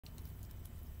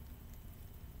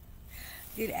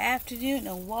Good afternoon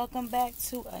and welcome back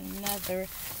to another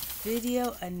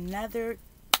video, another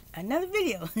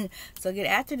video. So good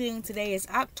afternoon. Today is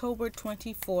October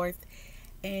 24th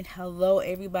and hello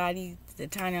everybody. The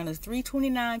time now is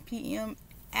 3:29 p.m.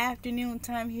 afternoon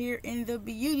time here in the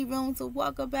beauty room. So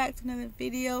welcome back to another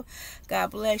video. God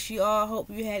bless you all.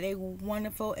 Hope you had a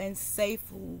wonderful and safe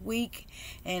week,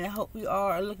 and I hope you all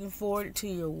are looking forward to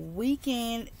your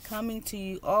weekend coming to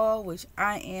you all, which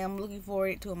I am looking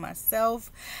forward to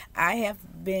myself. I have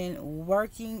been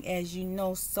working, as you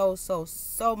know, so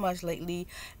much lately,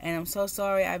 and I'm so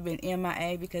sorry I've been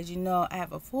MIA because I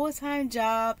have a full-time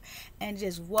job. And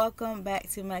just welcome back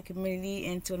to my community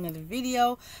and to another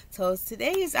video. So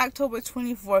today is October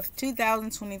 24th,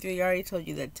 2023. I already told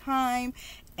you the time,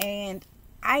 and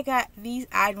I got these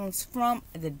items from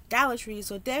the Dollar Tree.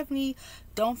 So definitely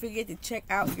don't forget to check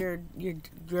out your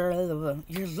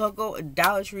local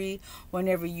Dollar Tree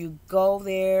whenever you go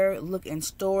there. Look in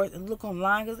stores and look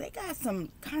online because they got some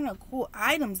kind of cool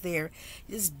items there.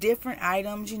 Just different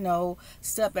items,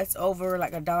 stuff that's over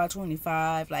like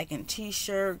 $1.25, like in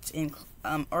t-shirts and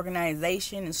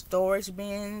organization and storage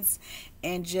bins,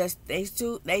 and just they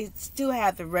still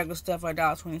have the regular stuff for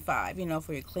 $1.25,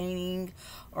 for your cleaning,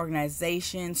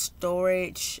 organization,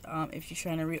 storage, if you're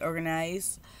trying to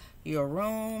reorganize your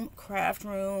room, craft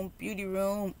room, beauty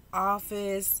room,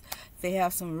 office. They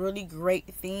have some really great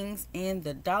things in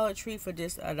the Dollar Tree for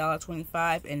just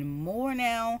 $1.25 and more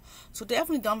now. So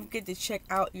definitely don't forget to check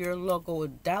out your local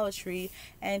Dollar Tree.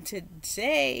 And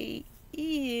today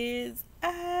is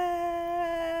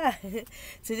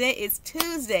today is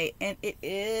Tuesday, and it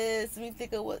is, let me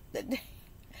think of what the day.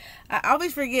 I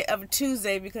always forget of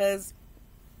Tuesday because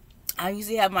I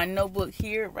usually have my notebook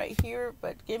right here,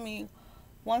 but give me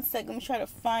 1 second. Let me try to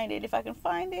find it. If I can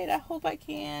find it, I hope I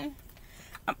can.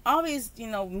 I'm always,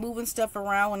 moving stuff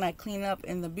around when I clean up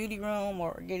in the beauty room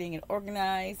or getting it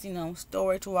organized,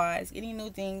 storage-wise, getting new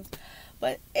things.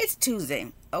 But it's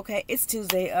Tuesday, okay? It's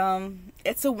Tuesday.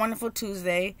 It's a wonderful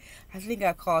Tuesday. I think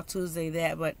I call Tuesday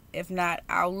that, but if not,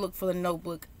 I'll look for the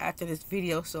notebook after this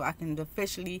video so I can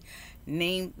officially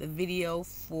name the video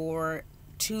for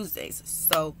Tuesdays.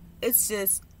 So it's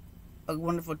just a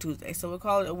wonderful Tuesday. So we'll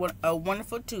call it a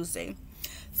wonderful Tuesday.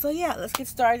 So yeah, let's get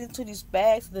started into these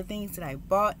bags of the things that I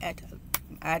bought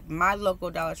at my local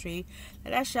Dollar Tree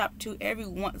that I shop to every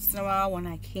once in a while when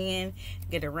I can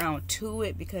get around to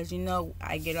it, because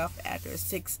I get off after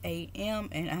 6 a.m.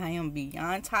 and I am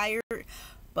beyond tired.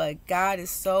 But God is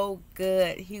so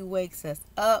good. He wakes us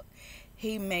up.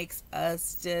 He makes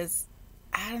us just,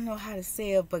 I don't know how to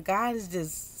say it, but God is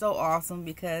just so awesome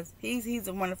because he's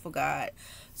a wonderful God.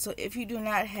 So if you do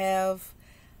not have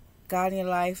God in your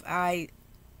life, I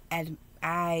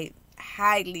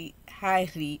highly,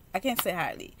 I can't say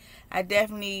highly, I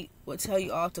definitely would tell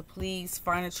you all to please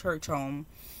find a church home.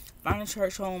 Find a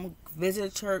church home,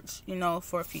 visit a church,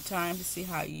 for a few times to see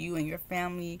how you and your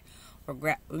family or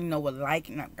would like,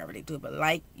 not gravity do, but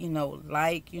the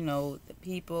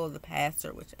people, the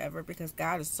pastor, whichever, because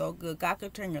God is so good. God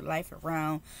could turn your life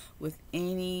around with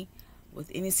any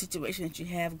situation that you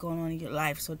have going on in your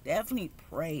life. So definitely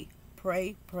pray,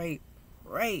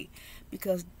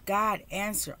 because God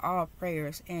answers all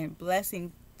prayers, and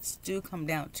blessings do come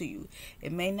down to you.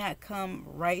 It may not come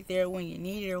right there when you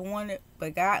need it or want it,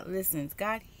 but God listens.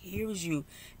 God hears you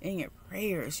in your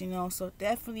prayers, so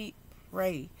definitely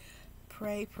pray,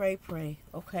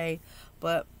 okay?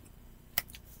 But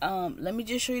let me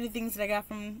just show you the things that I got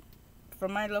from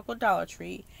my local Dollar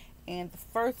Tree. And the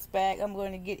first bag I'm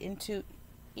going to get into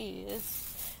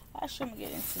is, I shouldn't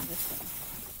get into this one.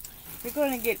 We're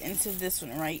going to get into this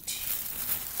one right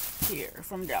here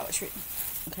from Dollar Tree,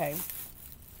 okay?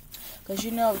 Because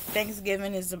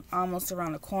Thanksgiving is almost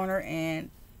around the corner, and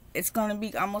it's going to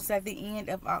be almost at the end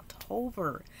of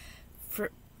October,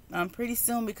 pretty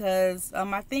soon, because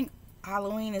I think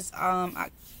Halloween is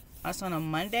it's on a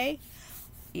Monday.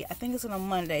 Yeah, I think it's on a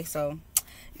Monday. So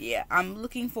yeah, I'm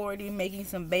looking forward to making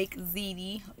some baked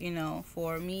ziti,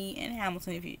 for me and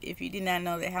Hamilton. If you did not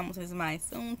know that Hamilton is my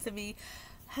soon-to-be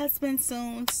husband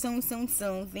soon.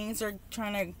 Things are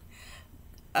trying to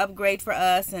upgrade for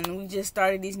us, and we just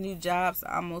started these new jobs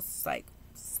almost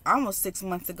 6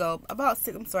 months ago. About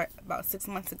 6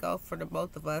 months ago for the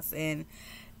both of us, and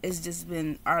it's just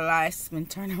been, our lives been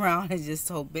turned around. It's just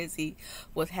so busy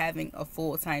with having a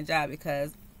full-time job,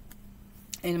 because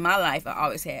in my life I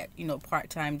always had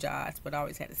part-time jobs, but I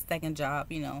always had a second job,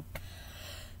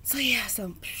 So yeah,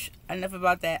 so enough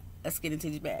about that. Let's get into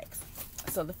these bags.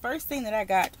 So the first thing that I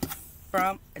got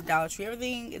from Dollar Tree.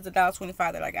 Everything is $1.25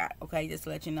 that I got. Okay, just to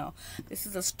let you know. This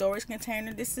is a storage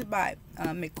container. This is by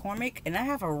McCormick, and I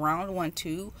have a round one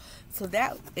too. So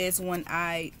that is when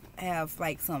I have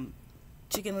like some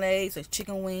chicken legs or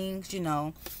chicken wings,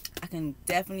 I can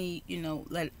definitely,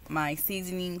 let my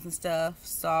seasonings and stuff,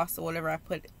 sauce or whatever I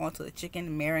put onto the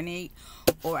chicken marinate,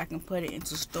 or I can put it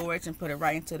into storage and put it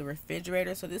right into the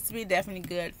refrigerator. So this would be definitely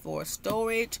good for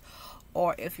storage,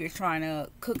 or if you're trying to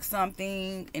cook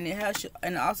something, and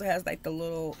it also has like the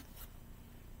little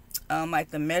like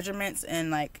the measurements,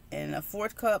 and like in a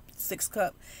 4th cup, 6th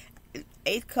cup,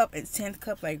 8th cup, and 10th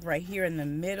cup, like right here in the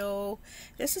middle.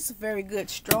 This is a very good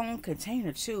strong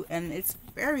container too, and it's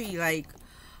very like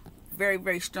very,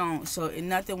 very strong, so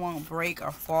nothing won't break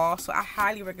or fall. So I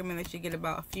highly recommend that you get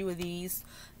about a few of these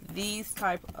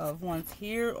type of ones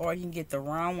here, or you can get the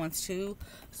round ones too.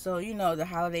 So the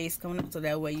holidays coming up, so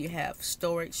that way you have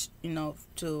storage,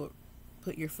 to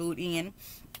put your food in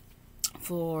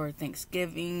for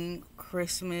Thanksgiving,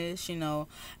 Christmas, and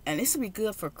this would be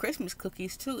good for Christmas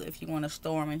cookies too, if you want to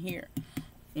store them in here,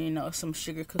 some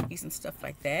sugar cookies and stuff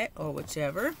like that, or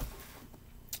whichever.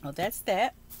 Well, that's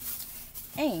that.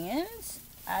 And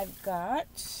I've got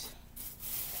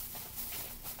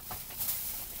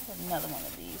another one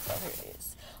of these. Oh, here it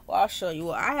is. Well, I'll show you.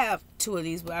 Well, I have 2 of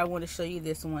these, but I want to show you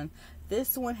this one.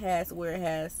 This one has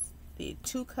the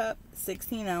 2 cup,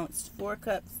 16 ounce, 4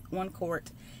 cups, 1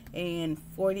 quart, and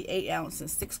 48 ounce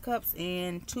and 6 cups,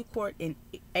 and 2 quart and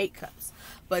 8 cups.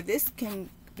 But this can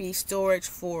be storage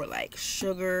for like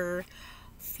sugar,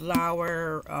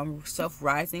 flour,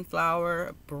 self-rising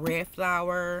flour, bread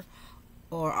flour,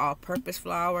 or all-purpose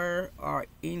flour, or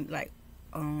in like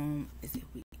is it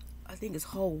wheat? I think it's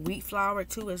whole wheat flour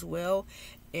too as well,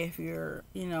 if you're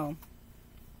like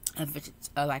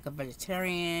a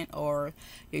vegetarian, or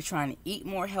you're trying to eat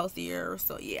more healthier.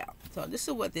 So yeah, so this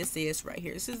is what this is right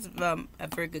here. This is a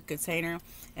very good container,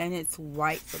 and it's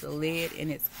white for the lid,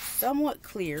 and it's somewhat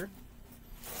clear.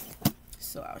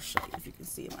 So I'll show you if you can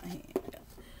see my hand.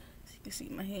 You can see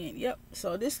my hand. Yep.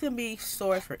 So this can be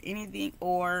stored for anything,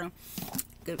 or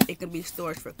it can be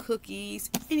storage for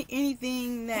cookies,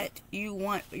 anything that you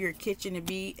want your kitchen to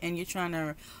be, and you're trying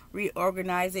to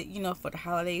reorganize it, for the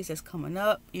holidays that's coming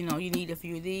up. You need a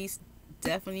few of these.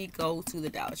 Definitely go to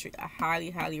the Dollar Tree. I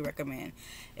highly recommend.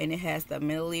 And it has the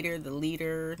milliliter, the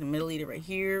liter, the milliliter right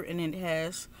here, and then it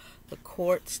has the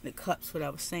quarts, the cups, what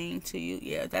I was saying to you.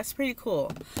 Yeah, that's pretty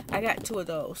cool. I got 2 of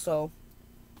those. So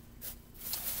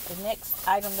the next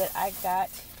item that I got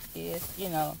is,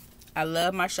 I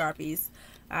love my Sharpies.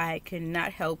 I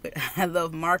cannot help it. I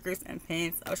love markers and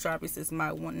pens. Sharpies is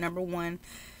my number one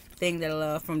thing that I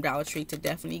love from Dollar Tree to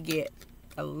definitely get.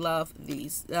 I love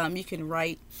these. You can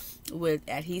write with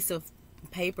adhesive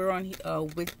paper on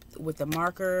with the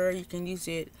marker. You can use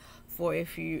it for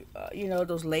if you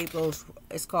those labels.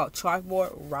 It's called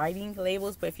chalkboard writing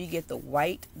labels. But if you get the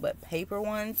white but paper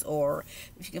ones, or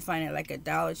if you can find it like a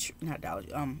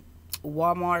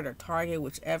Walmart or Target,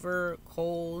 whichever,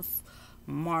 Kohl's,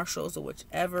 Marshalls, or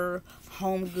whichever,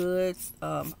 Home Goods,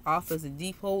 Office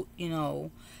Depot,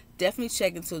 definitely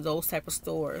check into those type of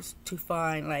stores to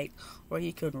find like where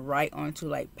you can write onto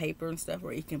like paper and stuff,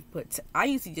 where you can put I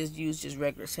usually just use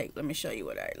regular tape. Let me show you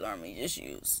what I normally just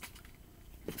use.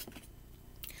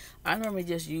 I normally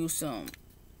just use some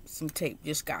tape,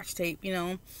 just Scotch tape,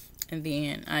 and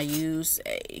then I use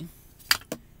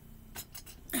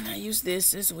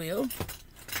this as well.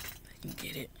 If I can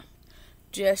get it.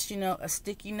 Just a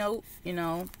sticky note,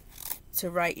 to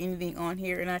write anything on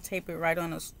here, and I tape it right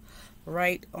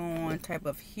on type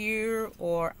of here,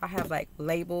 or I have like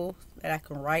labels that I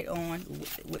can write on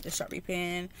with the Sharpie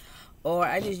pen, or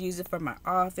I just use it for my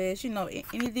office,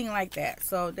 anything like that.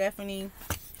 So definitely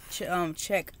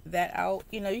check that out.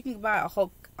 You can buy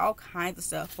all kinds of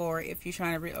stuff for if you're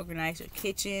trying to reorganize your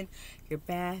kitchen, your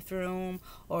bathroom,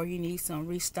 or you need some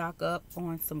restock up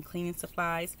on some cleaning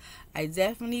supplies. I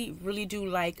definitely really do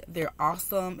like their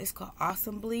Awesome. It's called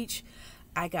Awesome Bleach.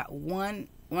 I got one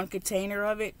container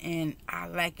of it, and I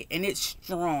like it, and it's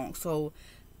strong. So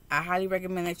I highly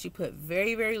recommend that you put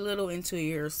very, very little into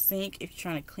your sink if you're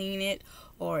trying to clean it,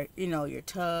 or your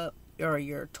tub, or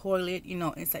your toilet,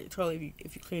 inside your toilet,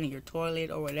 if you're cleaning your toilet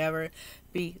or whatever.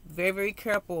 Be very, very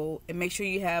careful, and make sure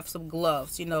you have some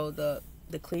gloves, the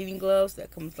cleaning gloves that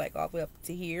comes like all the way up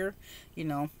to here,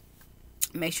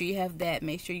 make sure you have that.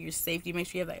 Make sure your safety, make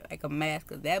sure you have like a mask,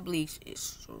 because that bleach is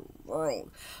strong,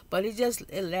 but it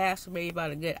lasts for maybe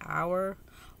about a good hour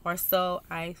or so.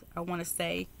 I want to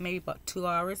say maybe about 2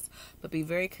 hours, but be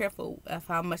very careful of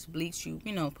how much bleach you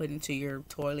know, put into your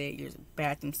toilet, your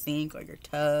bathroom sink, or your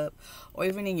tub, or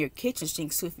even in your kitchen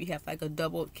sink. So if you have like a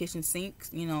double kitchen sink,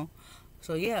 you know,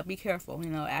 so yeah, be careful,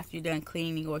 you know, after you're done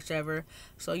cleaning or whatever.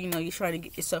 So, you know, you're trying to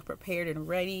get yourself prepared and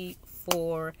ready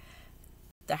for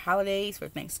the holidays, for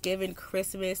Thanksgiving,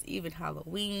 Christmas, even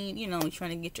Halloween. You know, you're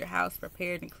trying to get your house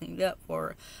prepared and cleaned up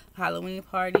for Halloween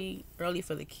party early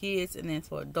for the kids, and then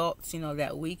for adults, you know,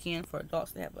 that weekend for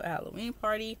adults to have a Halloween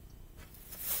party.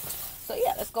 So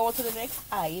yeah, let's go on to the next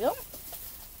item.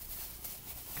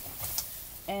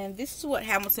 And this is what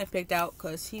Hamilton picked out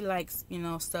because he likes, you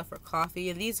know, stuff for coffee.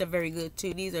 And these are very good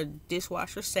too. These are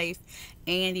dishwasher safe,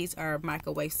 and these are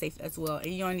microwave safe as well.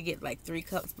 And you only get like 3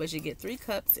 cups, but you get 3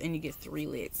 cups and you get 3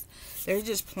 lids. They're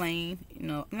just plain, you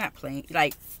know, not plain,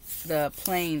 like the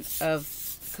plain of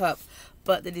cup,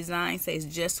 but the design says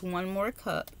just 1 more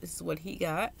cup. This is what he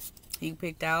got. He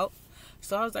picked out.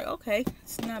 So I was like, okay,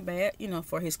 it's not bad, you know,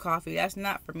 for his coffee. That's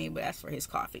not for me, but that's for his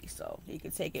coffee. So he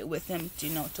could take it with him, you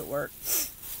know, to work.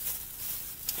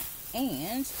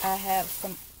 And I have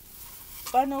some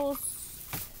funnels.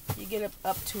 You get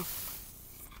up to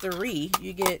 3.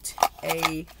 You get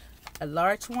a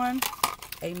large one,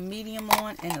 a medium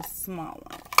one, and a small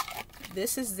one.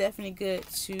 This is definitely good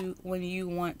to when you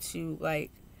want to, like,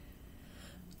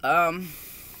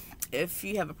 if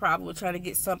you have a problem with trying to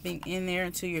get something in there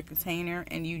into your container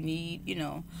and you need, you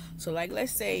know, so like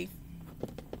let's say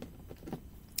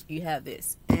you have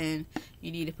this and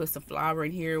you need to put some flour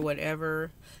in here or whatever,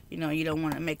 you know, you don't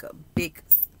want to make a big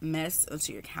mess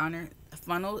onto your counter. A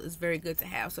funnel is very good to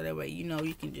have, so that way, you know,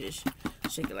 you can just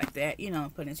shake it like that, you know,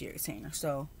 and put it into your container.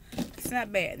 So it's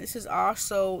not bad. This is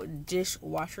also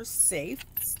dishwasher safe.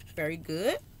 It's very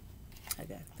good. I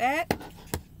got that.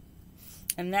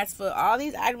 And that's for all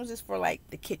these items is for like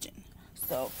the kitchen.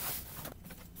 So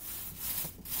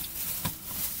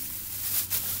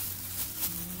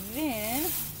then,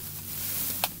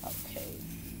 okay,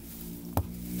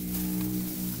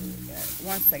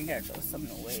 one second, gotta throw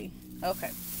something away.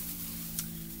 Okay,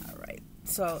 all right.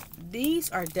 So these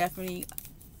are definitely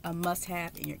a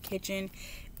must-have in your kitchen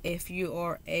if you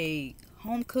are a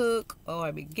home cook or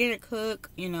a beginner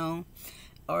cook, you know,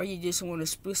 or you just want to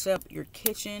spruce up your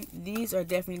kitchen. These are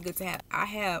definitely good to have. I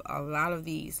have a lot of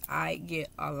these. I get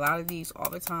a lot of these all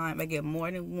the time. I get more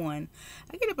than 1.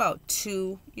 I get about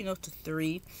 2, you know, to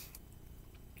 3.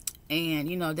 And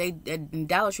you know, they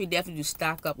Dollar Tree definitely do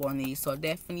stock up on these. So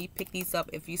definitely pick these up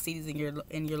if you see these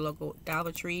in your local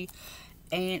Dollar Tree.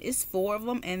 And it's 4 of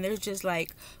them, and they're just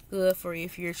like good for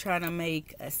if you're trying to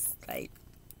make a, like,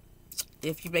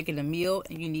 if you're making a meal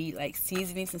and you need like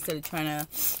seasonings instead of trying to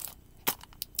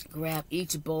grab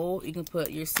each bowl. You can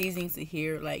put your seasonings in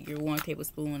here, like your 1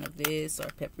 tablespoon of this, or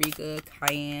paprika,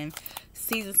 cayenne,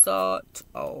 seasoned salt,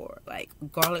 or like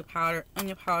garlic powder,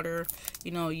 onion powder.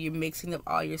 You know, you're mixing up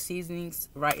all your seasonings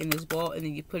right in this bowl, and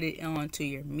then you put it onto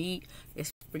your meat. You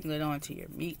sprinkle it onto your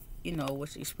meat, you know,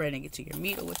 which you're spreading it to your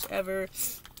meat or whichever.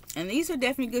 And these are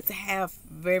definitely good to have,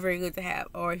 very, very good to have.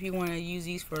 Or if you want to use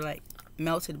these for like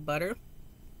melted butter,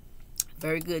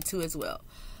 very good too as well.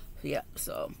 Yeah,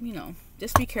 so, you know,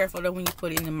 just be careful though when you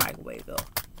put it in the microwave though,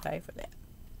 okay, for that.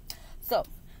 So,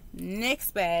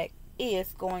 next bag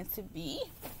is going to be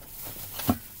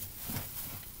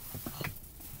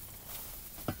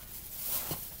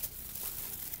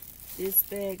this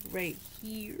bag right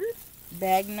here,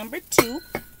 bag number 2,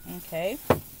 okay.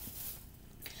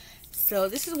 So,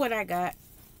 this is what I got.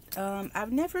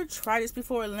 I've never tried this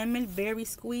before, lemon berry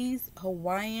squeeze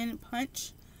Hawaiian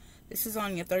punch. This is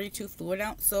only a 32 fluid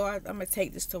ounce, so I'm going to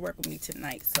take this to work with me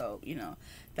tonight. So, you know,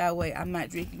 that way I'm not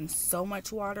drinking so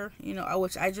much water. You know,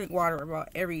 which I drink water about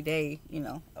every day, you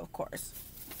know, of course.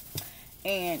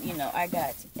 And, you know, I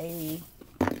got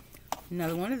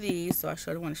another one of these, so I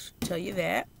sure want to tell you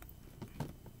that.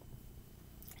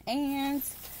 And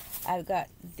I've got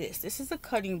this. This is a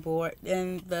cutting board.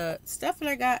 And the stuff that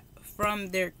I got from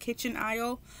their kitchen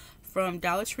aisle from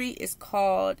Dollar Tree is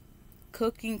called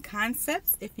Cooking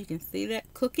Concepts. If you can see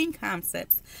that, Cooking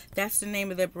Concepts, that's the name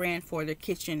of their brand for their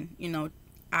kitchen, you know,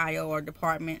 aisle or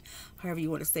department, however you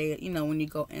want to say it, you know, when you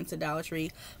go into Dollar Tree.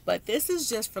 But this is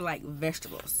just for like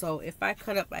vegetables. So if I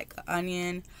cut up like an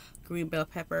onion, green bell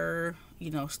pepper, you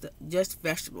know, just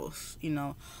vegetables, you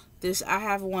know. This, I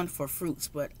have one for fruits,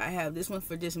 but I have this one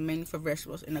for just mainly for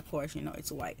vegetables, and of course, you know,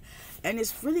 it's white, and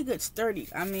it's really good, sturdy.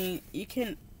 I mean, you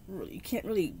can't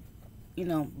really, you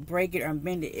know, break it or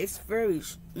bend it. It's very,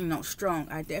 you know, strong.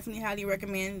 I definitely highly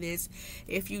recommend this.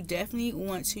 If you definitely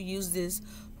want to use this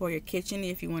for your kitchen,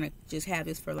 if you want to just have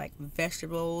this for like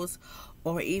vegetables,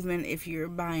 or even if you're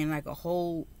buying like a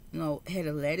whole, you know, head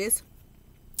of lettuce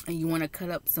and you want to cut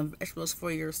up some vegetables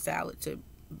for your salad to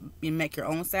make your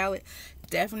own salad,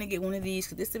 definitely get one of these,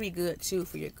 because this will be good too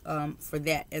for your for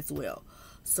that as well.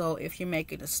 So if you're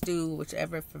making a stew,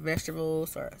 whichever, for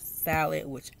vegetables or a salad,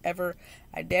 whichever,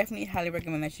 I definitely highly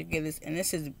recommend that you get this. And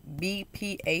this is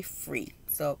BPA free,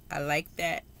 so I like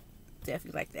that.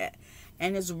 Definitely like that.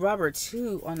 And it's rubber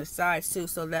too on the sides too,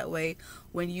 so that way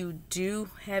when you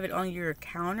do have it on your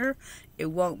counter, it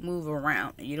won't move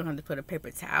around and you don't have to put a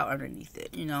paper towel underneath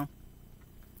it. You know,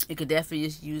 you could definitely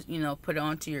just use, you know, put it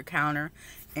onto your counter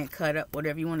and cut up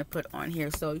whatever you want to put on here.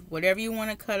 So whatever you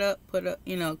want to cut up, put up,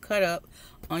 you know, cut up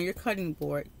on your cutting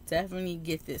board. Definitely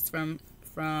get this from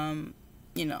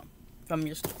you know,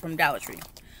 from Dollar Tree.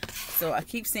 So I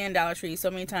keep saying Dollar Tree so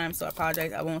many times, so I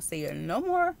apologize. I won't say it no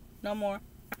more.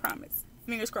 I promise.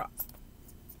 Fingers crossed.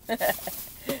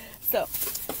 So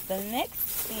the next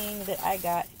thing that I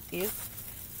got is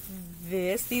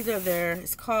this. These are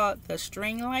it's called the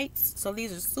string lights. So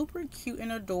these are super cute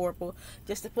and adorable,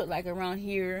 just to put like around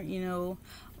here, you know,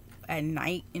 at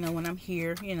night, you know, when I'm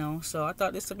here, you know. So I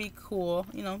thought this would be cool,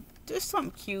 you know, just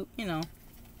something cute, you know.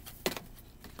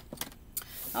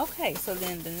 Okay, so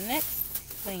then the next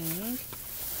thing,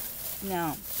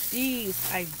 now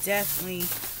these I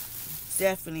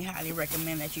definitely highly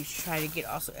recommend that you try to get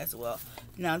also as well.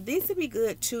 Now these would be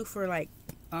good too for like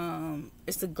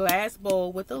it's a glass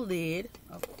bowl with a lid,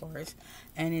 of course,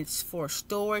 and it's for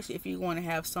storage if you want to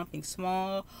have something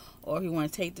small, or if you want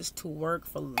to take this to work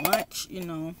for lunch, you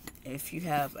know, if you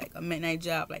have like a midnight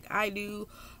job like I do,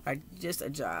 or just a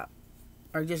job,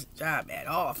 or just job at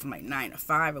all from like 9 to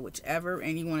 5 or whichever,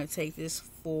 and you want to take this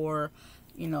for,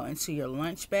 you know, into your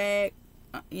lunch bag,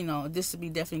 you know, this would be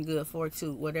definitely good for it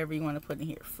too. Whatever you want to put in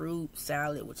here, fruit,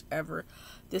 salad, whichever,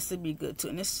 this would be good too.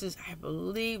 And this is, I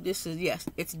believe this is, yes,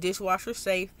 it's dishwasher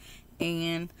safe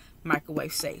and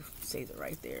microwave safe. Says it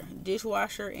right there,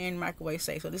 dishwasher and microwave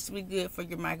safe. So this would be good for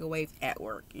your microwave at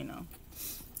work, you know.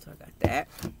 So I got that.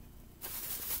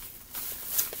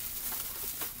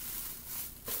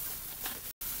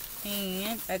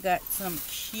 And I got some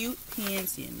cute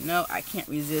pens. You know, I can't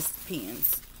resist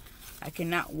pens. I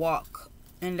cannot walk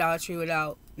in Dollar Tree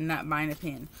without not buying a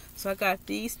pen. So I got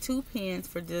these 2 pens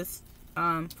for this,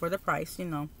 for the price, you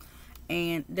know.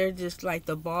 And they're just like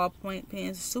the ballpoint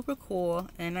pens, super cool.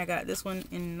 And I got this one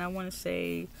in, I want to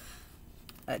say,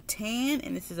 a tan,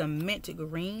 and this is a mint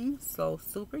green, so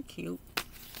super cute.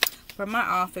 For my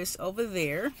office over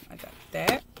there, I got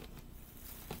that.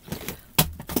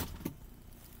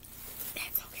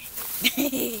 That's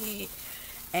okay.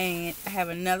 And I have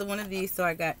another one of these, so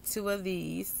I got 2 of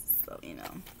these, so you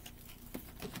know.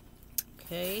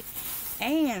 Okay,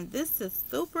 and this is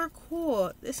super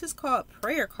cool. This is called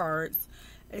prayer cards.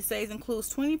 It says includes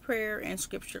 20 prayer and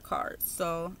scripture cards.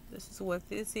 So this is what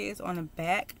this is on the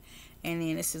back, and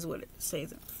then this is what it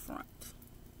says in the front.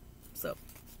 So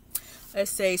it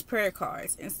says prayer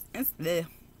cards, the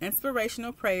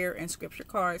inspirational prayer and scripture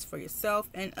cards for yourself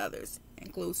and others.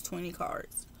 Includes 20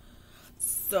 cards.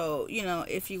 So, you know,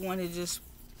 if you want to just,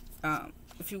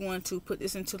 if you want to put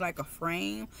this into like a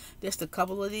frame, just a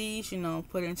couple of these, you know,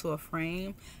 put into a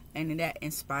frame, and that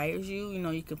inspires you. You know,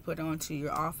 you can put onto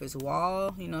your office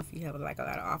wall, you know, if you have like a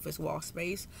lot of office wall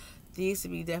space. These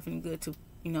would be definitely good to,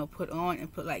 you know, put on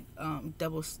and put like,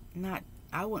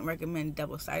 I wouldn't recommend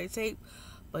double-sided tape,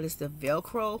 but it's the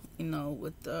Velcro, you know,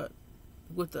 with the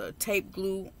tape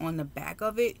glue on the back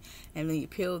of it, and then you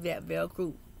peel that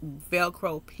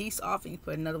Velcro piece off and you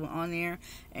put another one on there,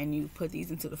 and you put these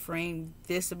into the frame.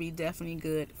 This would be definitely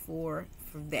good for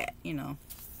that, you know,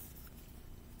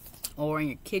 or in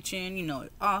your kitchen, you know,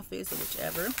 office or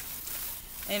whichever.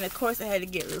 And of course I had to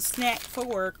get a little snack for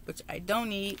work, which I don't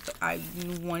need, but I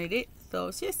wanted it, so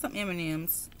it's just some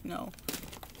M&Ms, you know,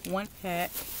 1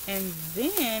 pack. And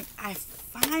then I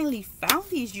finally found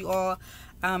these, you all.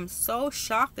 I'm so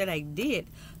shocked that I did.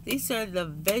 These are the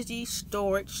veggie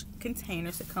storage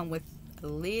containers that come with a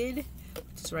lid,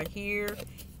 which is right here,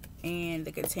 and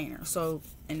the container. So,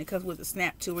 and it comes with a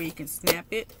snap too, where you can snap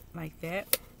it like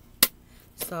that.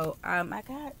 So I got,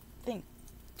 I think,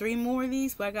 3 more of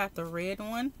these, but I got the red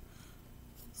one.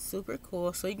 Super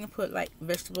cool. So you can put like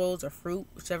vegetables or fruit,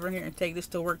 whichever, in here, and take this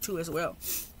to work too as well.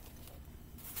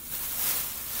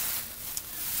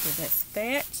 So that's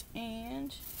that.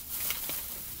 And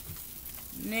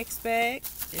next bag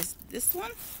is this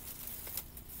one.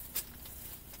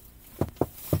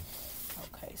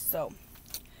 Okay, so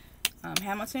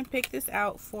Hamilton picked this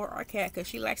out for our cat because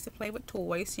she likes to play with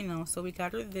toys, you know. So we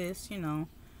got her this, you know.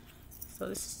 So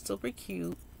this is super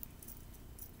cute.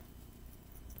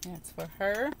 That's for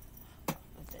her.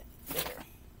 There.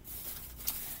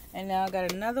 And now I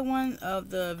got another one of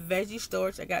the veggie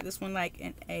storage. I got this one like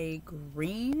in a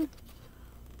green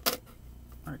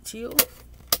or teal.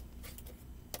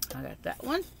 I got that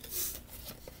one.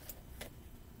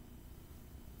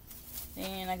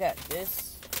 And I got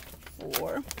this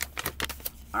for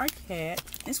our cat.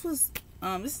 This was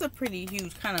this is a pretty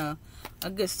huge, kind of a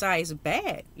good size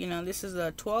bag. You know, this is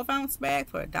a 12-ounce bag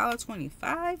for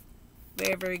 $1.25.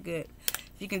 Very, very good.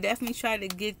 You can definitely try to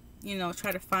get, you know,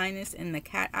 try to find this in the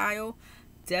cat aisle.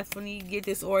 Definitely get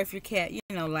this, or if your cat, you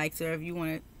know, likes it, or if you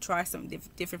want to try something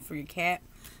different for your cat,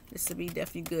 this will be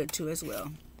definitely good too as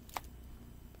well.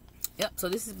 Yep. So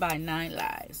this is by 9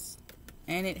 Lives,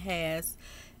 and it has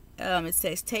it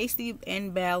says tasty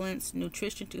and balanced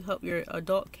nutrition to help your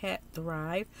adult cat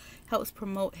thrive, helps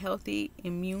promote healthy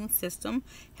immune system,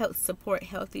 helps support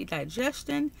healthy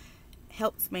digestion,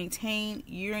 helps maintain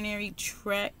urinary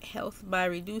tract health by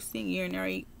reducing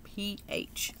urinary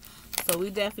pH. So we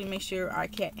definitely make sure our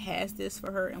cat has this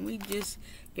for her, and we just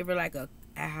give her like a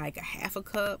half a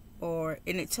cup, and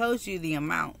it tells you the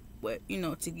amount, what, you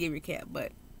know, to give your cat,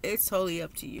 but it's totally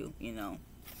up to you, you know.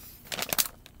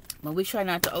 But we try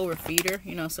not to overfeed her,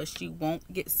 you know, so she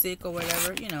won't get sick or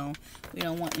whatever, you know. We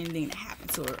don't want anything to happen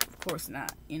to her. Of course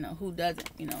not. You know, who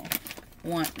doesn't, you know,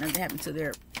 want nothing to happen to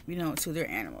their, you know, to their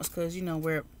animals. Because, you know,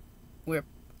 we're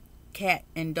cat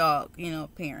and dog, you know,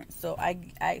 parents. So I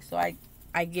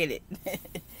get it.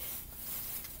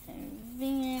 And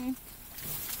then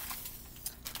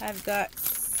I've got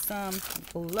some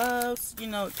gloves, you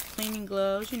know, cleaning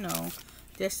gloves, you know,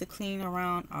 just to clean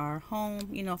around our home,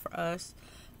 you know, for us.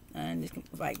 And it's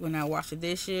like when I wash the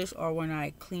dishes, or when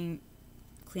I clean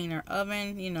our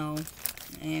oven, you know,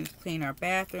 and clean our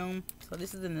bathroom. So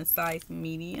this is in the size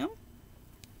medium.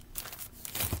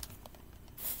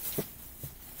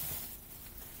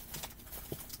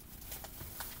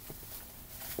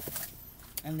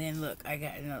 And then look, I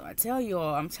got another.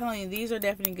 I'm telling you, these are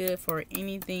definitely good for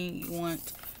anything you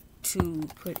want to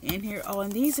put in here. Oh,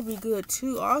 and these would be good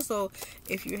too. Also,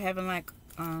 if you're having like,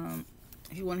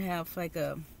 if you want to have like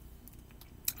a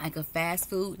fast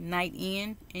food night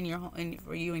in your home,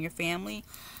 for you and your family,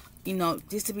 you know,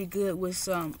 this would be good with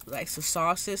some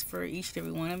sauces for each and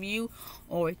every one of you,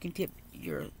 or you can dip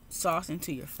your sauce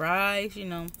into your fries, you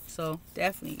know. So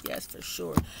definitely, yes, for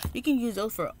sure, you can use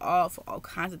those for all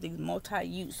kinds of things,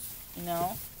 multi-use, you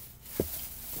know.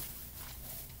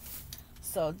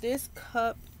 So this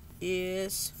cup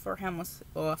is for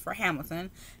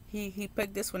Hamilton. He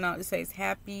picked this one out. It says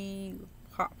happy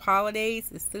holidays.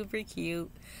 It's super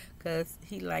cute because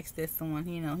he likes this one,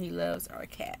 you know. He loves our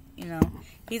cat, you know.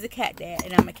 He's a cat dad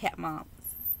and I'm a cat mom.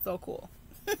 So cool.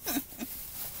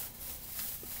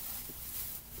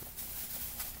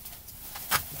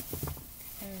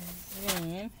 And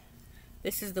then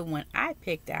this is the one I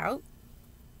picked out.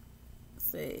 It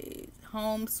says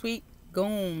home sweet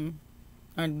dome,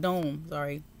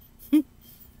 sorry.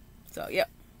 So yep,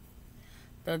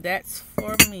 so that's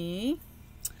for me.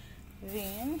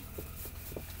 Then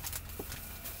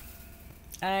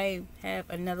I have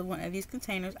another one of these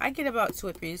containers. I get about two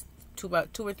or three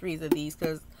of these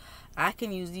because I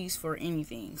can use these for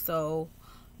anything. So,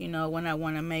 you know, when I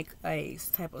want to make a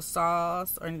type of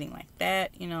sauce or anything like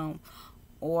that, you know,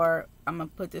 or I'm gonna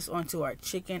put this onto our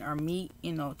chicken or meat,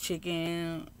 you know,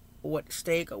 chicken or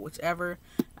steak or whichever,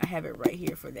 I have it right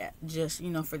here for that, just,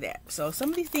 you know, for that. So some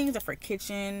of these things are for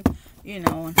kitchen, you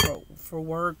know, and for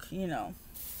work, you know.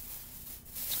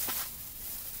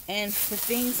 And the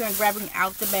things I'm grabbing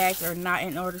out the bags are not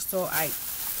in order, so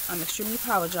I'm extremely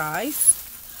apologize.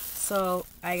 So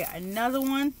I got another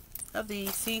one of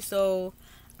these. See, so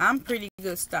I'm pretty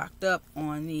good stocked up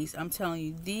on these. I'm telling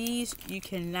you, these, you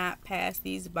cannot pass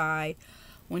these by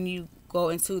when you go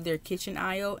into their kitchen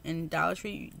aisle in Dollar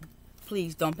Tree.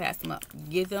 Please don't pass them up.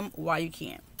 Get them while you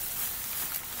can.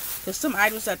 Because some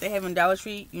items that they have in Dollar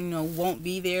Tree, you know, won't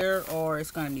be there, or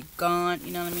it's going to be gone.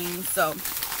 You know what I mean? So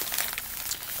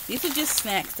these are just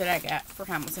snacks that I got for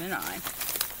Hamilton and I.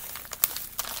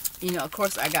 You know, of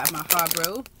course, I got my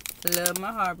Haribo. Love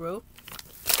my Haribo.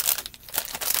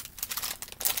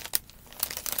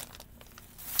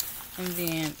 And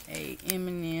then a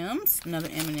M&M's, another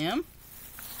M&M.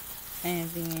 And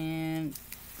then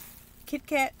Kit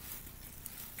Kat.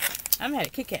 I haven't had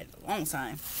a Kit Kat in a long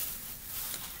time.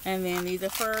 And then these are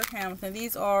for Hamilton.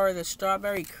 These are the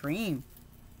strawberry cream.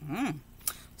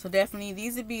 So definitely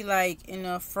these would be like in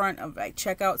the front of like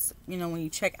checkouts, you know, when you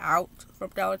check out from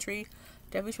Dollar Tree.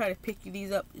 definitely try to pick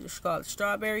these up. It's called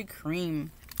strawberry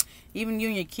cream. Even you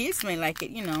and your kids may like it,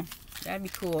 you know. That'd be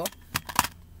cool.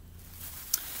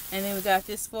 And then we got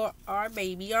this for our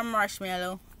baby, our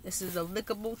marshmallow. This is a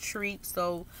lickable treat.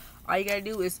 So all you gotta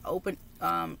do is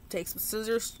take some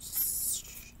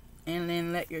scissors and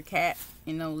then let your cat,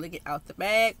 you know, lick it out the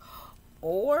bag.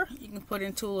 Or you can put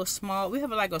into a small, we have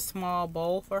like a small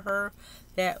bowl for her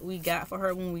that we got for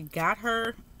her when we got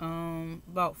her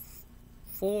about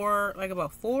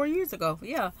 4 years ago.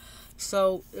 Yeah.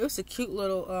 So it was a cute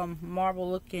little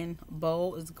marble looking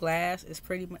bowl. It's glass. It's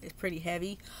pretty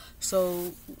heavy.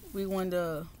 So we wanted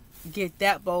to get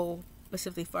that bowl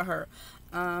specifically for her.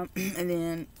 And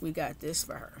then we got this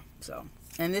for her. So,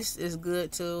 and this is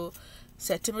good till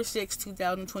September 6,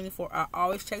 2024. I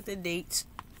always check the dates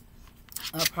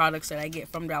of products that I get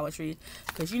from Dollar Tree,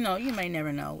 because you know, you may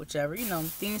never know, whichever, you know,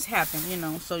 things happen, you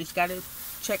know, so you just got to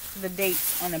check the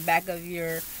dates on the back of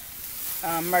your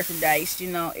merchandise, you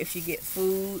know, if you get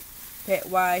food, pet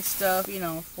wise stuff, you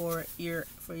know, for your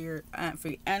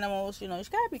animals, you know, you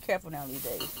just got to be careful now these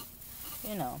days,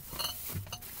 you know.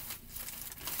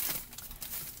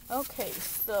 Okay,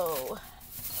 so,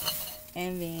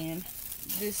 and then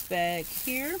this bag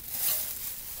here.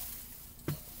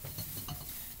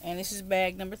 And this is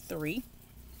bag number 3.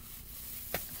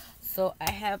 So I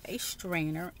have a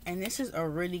strainer, and this is a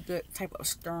really good type of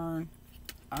Stern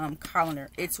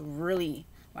colander. It's really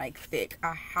like thick.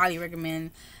 I highly recommend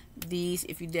these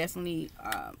if you definitely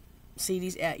see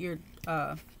these at your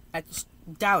at the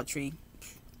Dollar Tree.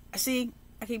 See,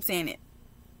 I keep saying it.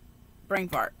 Brain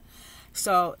fart.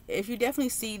 So if you definitely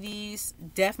see these,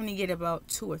 definitely get about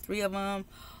 2 or 3 of them.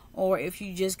 Or if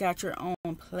you just got your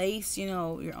own place, you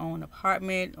know, your own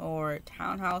apartment or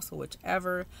townhouse or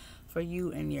whichever, for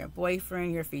you and your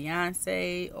boyfriend, your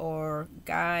fiance, or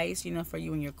guys, you know, for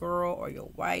you and your girl or your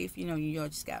wife, you know, you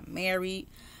just got married.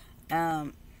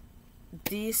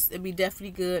 These would be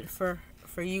definitely good for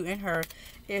you and her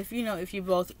if, you know, if you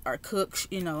both are cooks,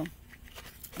 you know.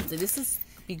 So this is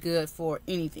be good for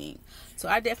anything. So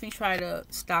I definitely try to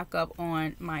stock up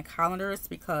on my colanders,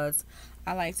 because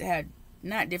I like to have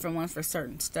not different ones for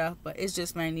certain stuff, but it's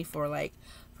just mainly for like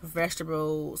for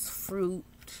vegetables, fruit,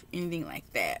 anything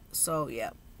like that. So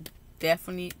yeah,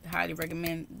 definitely highly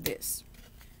recommend this.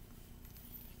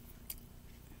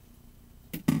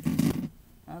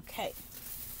 Okay.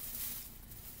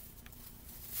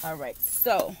 Alright,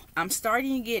 so I'm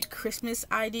starting to get Christmas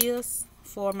ideas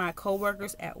for my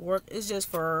co-workers at work. It's just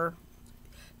for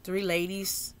 3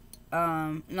 ladies.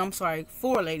 No, I'm sorry,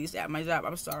 4 ladies at my job.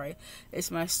 I'm sorry. It's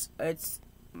my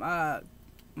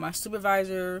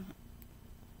supervisor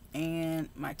and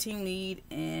my team lead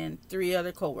and 3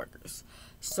 other co-workers.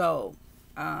 So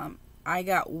I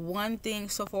got one thing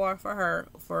so far for her,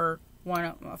 for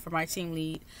my team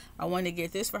lead. I wanted to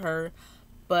get this for her,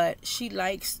 but she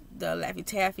likes the Laffy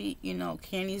Taffy, you know,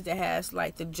 candies that has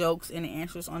like the jokes and the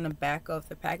answers on the back of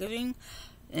the packaging,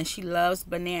 and she loves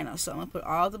bananas. So I'm gonna put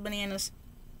all the bananas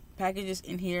packages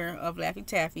in here of Laffy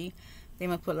Taffy. Then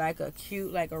I'm gonna put like a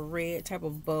cute, like a red type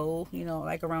of bow, you know,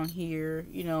 like around here,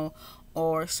 you know,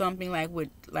 or something like with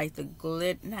like the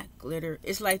not glitter,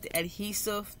 it's like the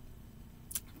adhesive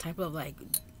type of like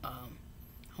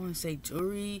I want to say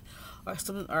jewelry or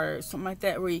something like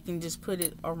that, where you can just put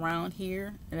it around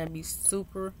here, and that'd be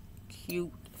super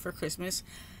cute for Christmas.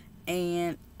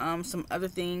 And some other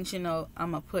things, you know,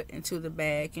 I'm gonna put into the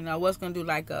bag. You know, I was gonna do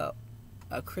like a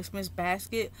Christmas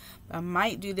basket, but I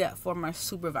might do that for my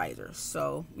supervisor.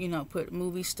 So, you know, put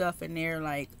movie stuff in there,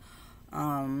 like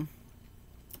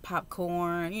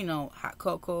popcorn, you know, hot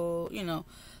cocoa, you know,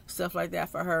 stuff like that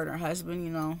for her and her husband,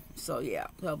 you know. So yeah,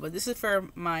 so but this is for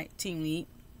my team lead,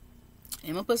 and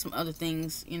I'm gonna put some other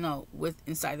things, you know, with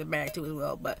inside the bag too as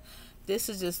well, but this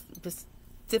is just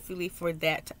specifically for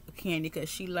that type of candy, because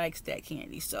she likes that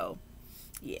candy. So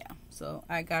yeah, so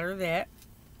I got her that.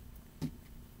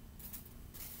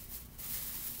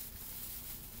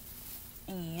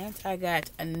 And I got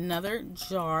another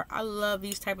jar. I love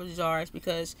these type of jars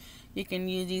because you can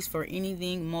use these for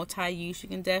anything, multi-use. You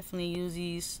can definitely use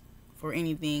these for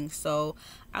anything. So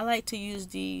I like to use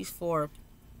these for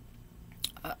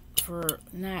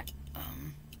not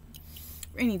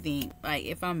for anything. Like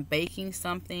if I'm baking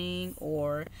something,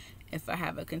 or if I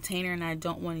have a container and I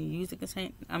don't want to use the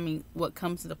container, I mean what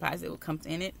comes in the plastic, what comes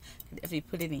in it, if you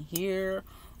put it in here,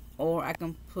 or I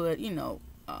can put, you know,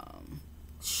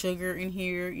 sugar in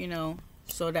here, you know,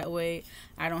 so that way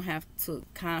I don't have to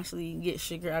constantly get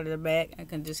sugar out of the bag. I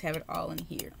can just have it all in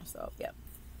here. So yeah.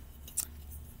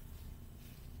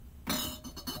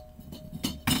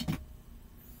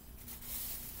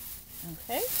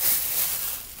 Okay.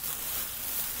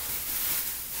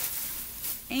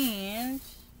 And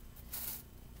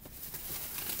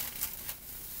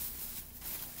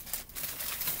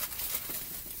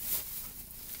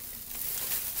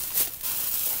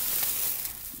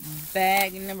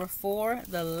bag number 4,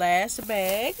 the last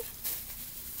bag.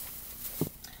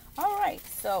 Alright,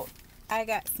 so I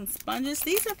got some sponges.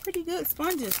 These are pretty good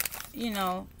sponges. You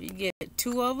know, you get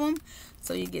 2 of them.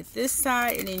 So you get this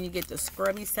side and then you get the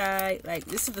scrubby side. Like,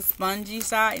 this is the spongy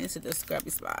side and this is the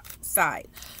scrubby side.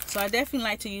 So I definitely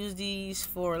like to use these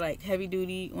for like heavy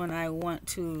duty when I want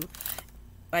to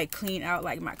like clean out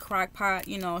like my crock pot,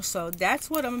 you know. So that's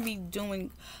what I'm gonna be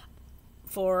doing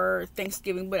for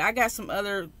Thanksgiving. But I got some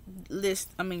other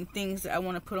things that I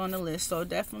want to put on the list. So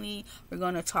definitely we're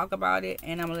going to talk about it,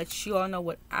 and I'm gonna let you all know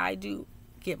what I do,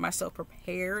 get myself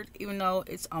prepared, even though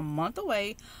it's a month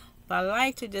away. But I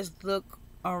like to just look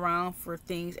around for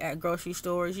things at grocery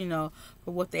stores, you know,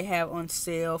 for what they have on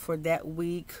sale for that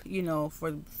week, you know,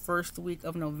 for the first week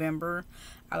of November.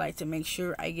 I like to make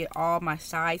sure I get all my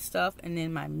side stuff and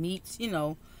then my meats, you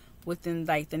know, within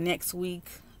like the next week,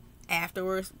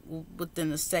 afterwards, within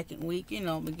the second week, you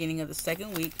know, beginning of the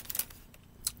second week.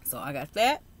 So I got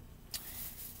that.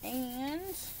 And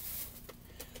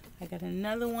I got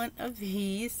another one of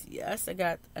these. Yes, I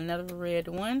got another red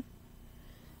one.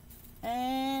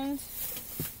 And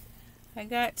I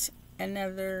got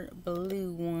another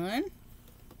blue one.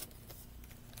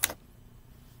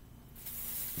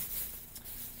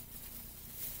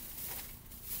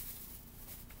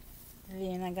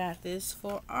 Then I got this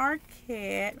for our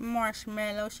cat,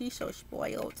 Marshmallow. She's so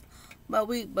spoiled, but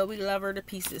we love her to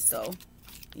pieces. So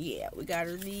yeah, we got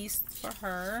her these for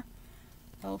her,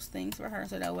 those things for her,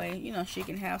 so that way, you know, she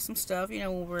can have some stuff, you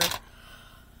know, when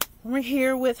we're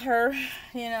here with her,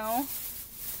 you know.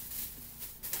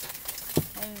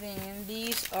 And then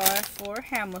these are for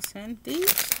Hamilton.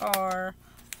 These are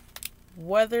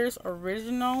Werther's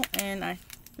Original, and I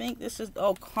think this is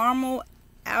caramel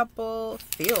apple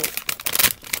filled.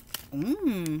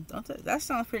 That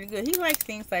sounds pretty good. He likes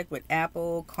things like with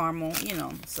apple, caramel, you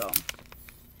know. So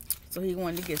he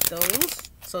wanted to get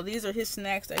those. So these are his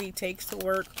snacks that he takes to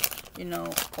work, you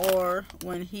know, or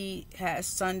when he has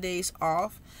Sundays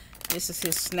off. This is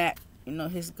his snack, you know,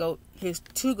 his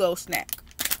to-go snack.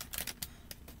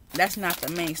 That's not the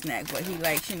main snack, but he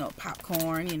likes, you know,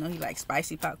 popcorn. You know, he likes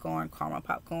spicy popcorn, caramel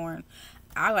popcorn.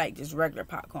 I like just regular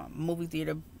popcorn. Movie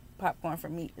theater popcorn for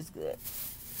me is good.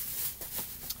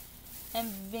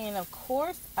 And then, of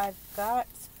course, I got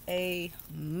a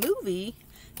movie.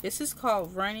 This is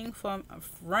called Running from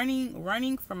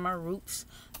My Roots.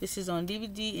 This is on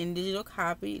DVD and digital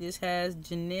copy. This has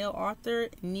Janelle Arthur,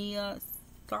 Nia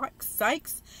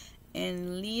Sykes,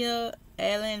 and Leah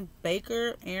Allen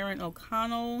Baker, Aaron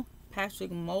O'Connell,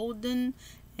 Patrick Molden,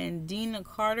 and Dina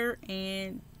Carter,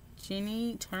 and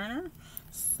Jenny Turner.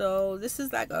 So this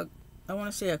is like I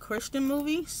want to say a Christian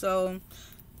movie. So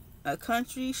a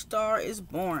country star is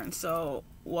born. So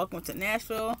welcome to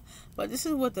Nashville. But this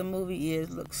is what the movie is.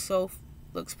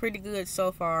 Looks pretty good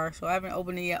so far. So I haven't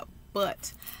opened it yet,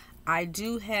 but I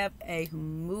do have a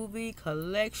movie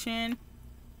collection.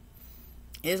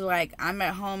 It's like I'm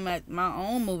at home at my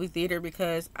own movie theater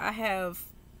because I have,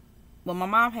 well, my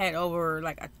mom had over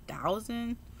like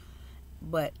 1,000,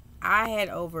 but I had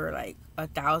over like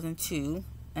 1,000 too.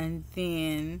 And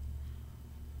then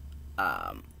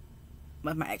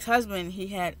but my ex-husband, he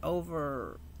had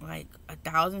over like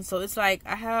 1,000. So it's like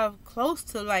I have close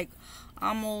to like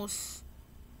almost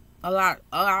a lot.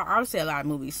 I would say a lot of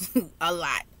movies. a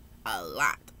lot.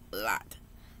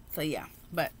 So yeah,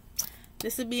 but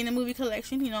this would be in a movie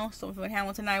collection, you know. So if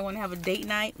Hamilton and I want to have a date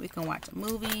night, we can watch a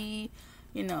movie.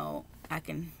 You know, I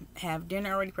can have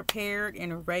dinner already prepared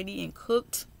and ready and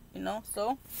cooked, you know.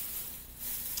 So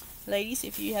ladies,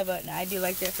 if you have an idea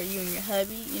like that for you and your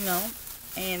hubby, you know,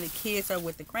 and the kids are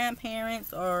with the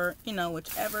grandparents or, you know,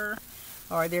 whichever,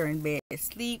 or they're in bed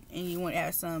asleep and you want to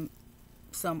have some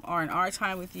R&R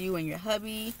time with you and your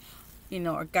hubby, you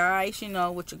know, or guys, you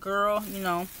know, with your girl, you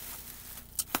know,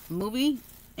 movie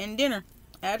and dinner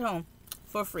at home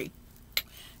for free.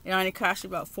 It only costs you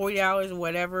about $40 or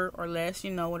whatever, or less,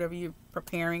 you know, whatever you're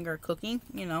preparing or cooking,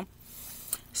 you know.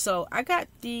 So I got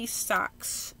these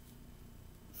socks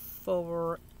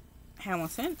for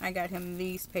Hamilton. I got him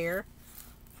these pair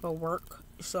for work,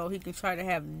 so he can try to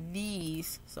have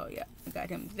these. So yeah, I got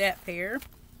him that pair.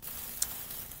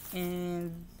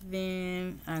 And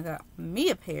then I got me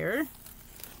a pair.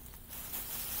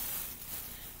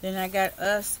 Then I got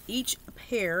us each a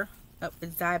pair of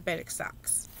diabetic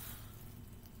socks.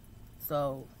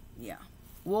 So yeah,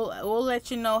 we'll let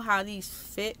you know how these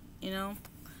fit, you know.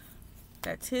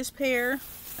 That's his pair,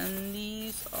 and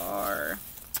these are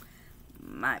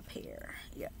my pair.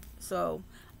 Yep. So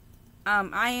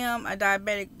I am a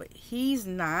diabetic, but he's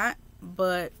not.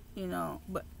 But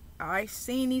but I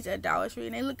seen these at Dollar Tree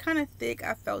and they look kind of thick.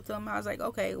 I felt them. I was like,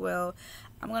 okay, well,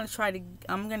 I'm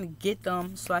gonna get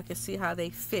them so I can see how they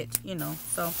fit.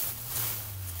 So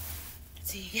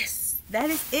see, yes, that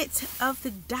is it of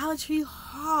the Dollar Tree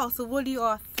haul. So what do you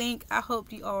all think? I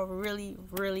hope you all really,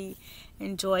 really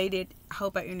enjoyed it. I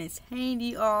hope I entertained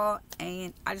you all,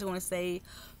 and I just want to say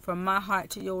from my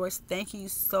heart to yours, thank you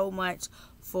so much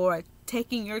for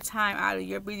taking your time out of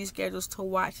your busy schedules to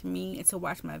watch me and to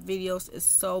watch my videos. It's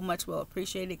so much well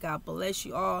appreciated. God bless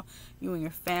you all, you and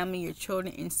your family, your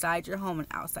children, inside your home and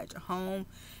outside your home.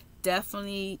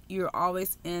 Definitely, you're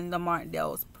always in the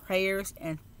Martindale's prayers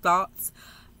and thoughts.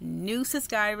 New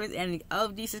subscribers and the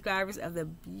OG subscribers of the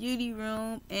Beauty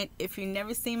Room, and if you've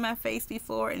never seen my face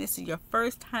before and this is your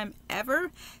first time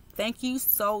ever, thank you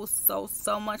so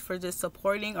much for just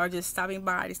supporting or just stopping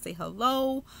by to say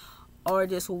hello or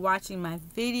just watching my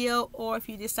video. Or if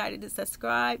you decided to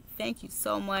subscribe, thank you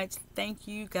so much. Thank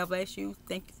you. God bless you.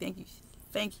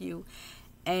 Thank you.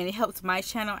 And it helps my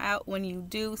channel out when you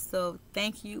do, so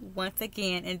thank you once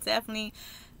again. And definitely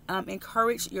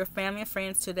encourage your family and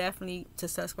friends to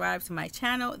subscribe to my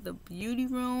channel, The Beauty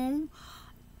Room,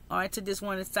 or to just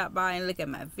want to stop by and look at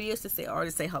my videos to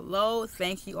say hello.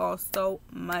 Thank you all so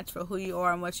much for who you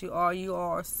are and what you are. You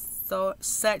are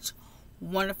such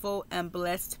wonderful and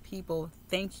blessed people.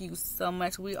 Thank you so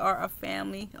much. We are a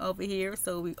family over here,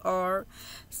 so we are.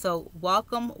 So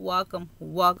welcome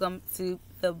to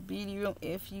the Beauty Room.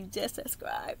 If you just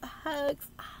subscribe, hugs.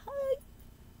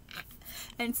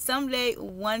 And someday,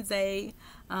 one day,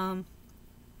 by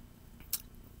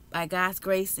God's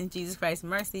grace and Jesus Christ's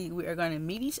mercy, we are going to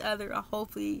meet each other,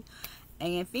 hopefully.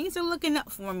 And things are looking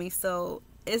up for me. So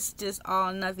it's just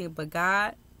all nothing but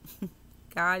God,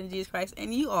 God and Jesus Christ,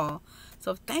 and you all.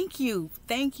 So thank you.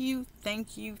 God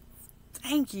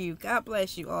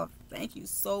bless you all. Thank you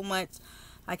so much.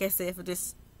 Like I said, for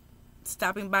just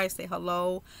stopping by to say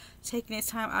hello, taking this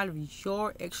time out of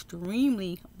your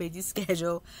extremely busy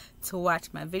schedule to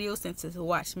watch my videos and to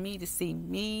watch me, to see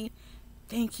me.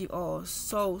 Thank you all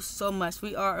so much.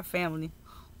 We are a family.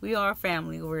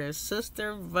 We're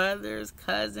sister, brothers,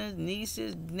 cousins,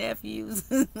 nieces, nephews.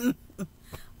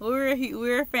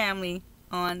 We're a family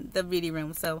on the Beauty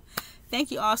Room. So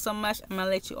thank you all so much. I'm gonna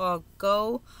let you all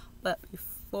go, but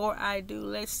before I do,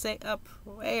 let's say a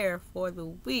prayer for the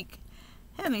week.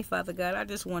 Heavenly Father God, I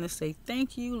just want to say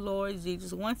thank you, Lord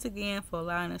Jesus, once again for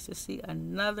allowing us to see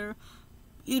another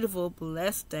beautiful,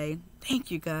 blessed day.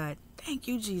 Thank you, God. Thank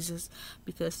you, Jesus,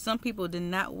 because some people did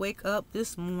not wake up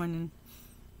this morning.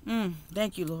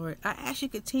 Thank you, Lord. I ask you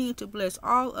continue to bless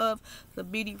all of the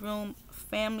Beauty Room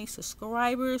family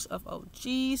subscribers of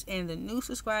OGs and the new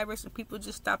subscribers and people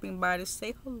just stopping by to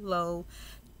say hello.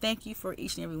 Thank you for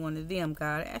each and every one of them,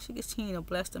 God. I ask you continue to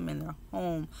bless them in their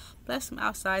home. Bless them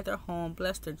outside their home.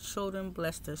 Bless their children.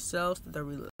 Bless themselves, their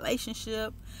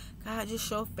relationship. God, just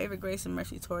show favor, grace, and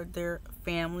mercy toward their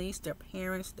families, their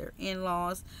parents, their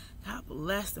in-laws. God,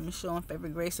 bless them and show them favor,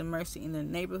 grace, and mercy in their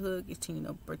neighborhood. Continue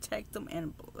to protect them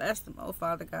and bless them, oh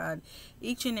Father God,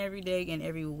 each and every day and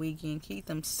every weekend. Keep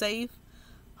them safe,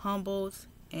 humbled,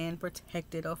 and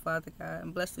protected, oh Father God.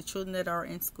 And bless the children that are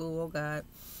in school, oh God.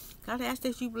 God, I ask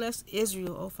that you bless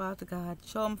Israel, oh Father God.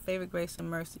 Show them favor, grace, and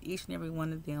mercy, each and every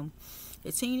one of them.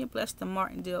 Continue to bless the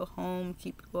Martindale home.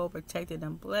 Keep it well protected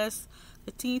and blessed.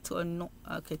 Continue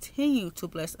to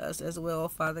bless us as well, oh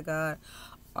Father God.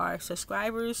 Our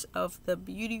subscribers of the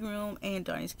Beauty Room and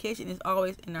Donnie's Kitchen is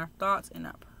always in our thoughts and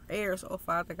our prayers, oh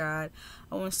Father God.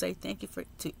 I want to say thank you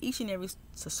to each and every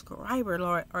subscriber,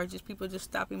 Lord, or just people just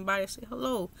stopping by to say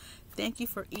hello. Thank you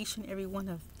for each and every one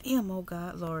of them, oh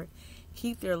God, Lord.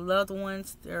 Keep their loved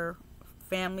ones, their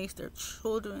families, their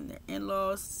children, their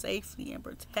in-laws safely and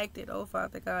protected, oh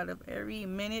Father God, of every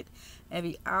minute,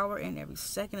 every hour, and every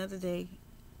second of the day.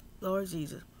 Lord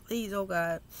Jesus, please, oh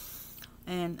God.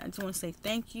 And I just want to say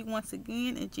thank you once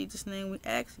again. In Jesus' name we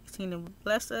ask. Continue to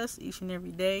bless us each and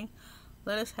every day.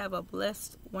 Let us have a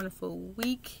blessed, wonderful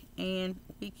week and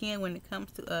weekend when it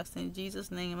comes to us. In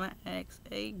Jesus' name I ask.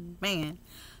 Amen.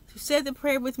 If you said the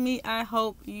prayer with me, I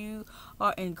hope you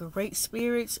are in great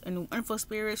spirits and wonderful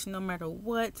spirits no matter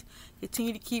what.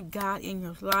 Continue to keep God in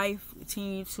your life.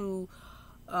 Continue to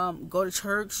go to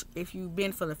church. If you've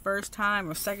been for the first time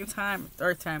or second time or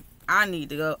third time, I need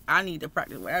to go. I need to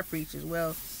practice what I preach as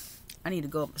well. I need to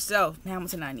go myself.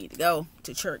 Hamilton, I need to go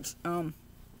to church.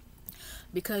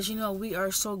 Because, we are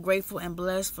so grateful and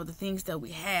blessed for the things that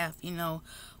we have.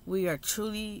 We are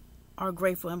truly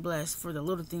grateful and blessed for the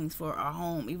little things for our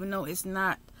home. Even though it's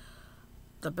not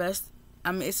the best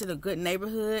I mean, it's in a good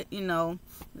neighborhood. You know,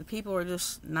 the people are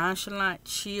just nonchalant,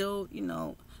 chill. You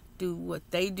know, do what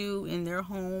they do in their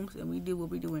homes, and we do what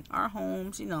we do in our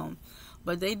homes. You know,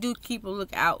 but they do keep a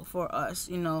lookout for us.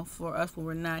 You know, for us when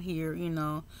we're not here. You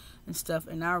know, and stuff.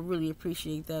 And I really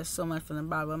appreciate that so much from the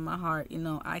bottom of my heart. You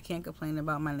know, I can't complain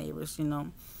about my neighbors. You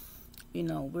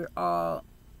know, we're all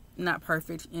not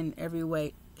perfect in every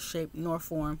way, shape, nor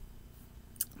form.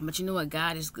 But you know what?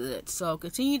 God is good. So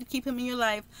continue to keep him in your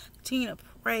life. Continue to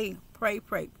pray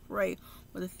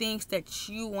for the things that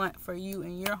you want for you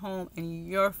and your home and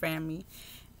your family.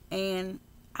 And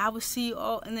I will see you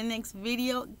all in the next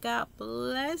video. God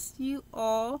bless you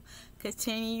all.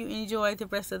 Continue to enjoy the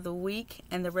rest of the week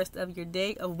and the rest of your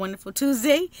day of Wonderful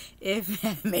Tuesday. If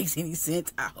that makes any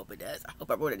sense, I hope it does. I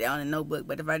hope I wrote it down in a notebook.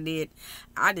 But if I did,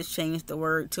 I just changed the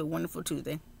word to Wonderful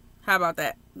Tuesday. How about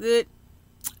that? Good?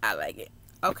 I like it.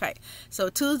 Okay, so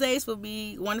Tuesdays will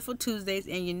be Wonderful Tuesdays,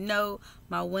 and you know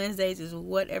my Wednesdays is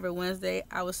Whatever Wednesday.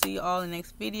 I will see you all in the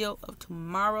next video of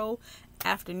tomorrow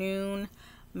afternoon,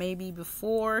 maybe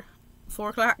before 4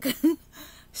 o'clock.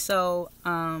 So,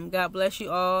 God bless you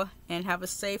all, and have a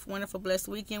safe, wonderful, blessed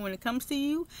weekend when it comes to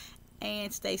you.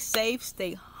 And stay safe,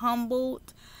 stay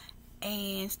humbled,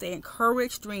 and stay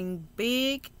encouraged, dream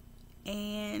big.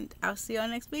 And I'll see you on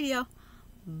the next video.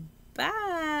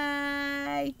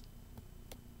 Bye.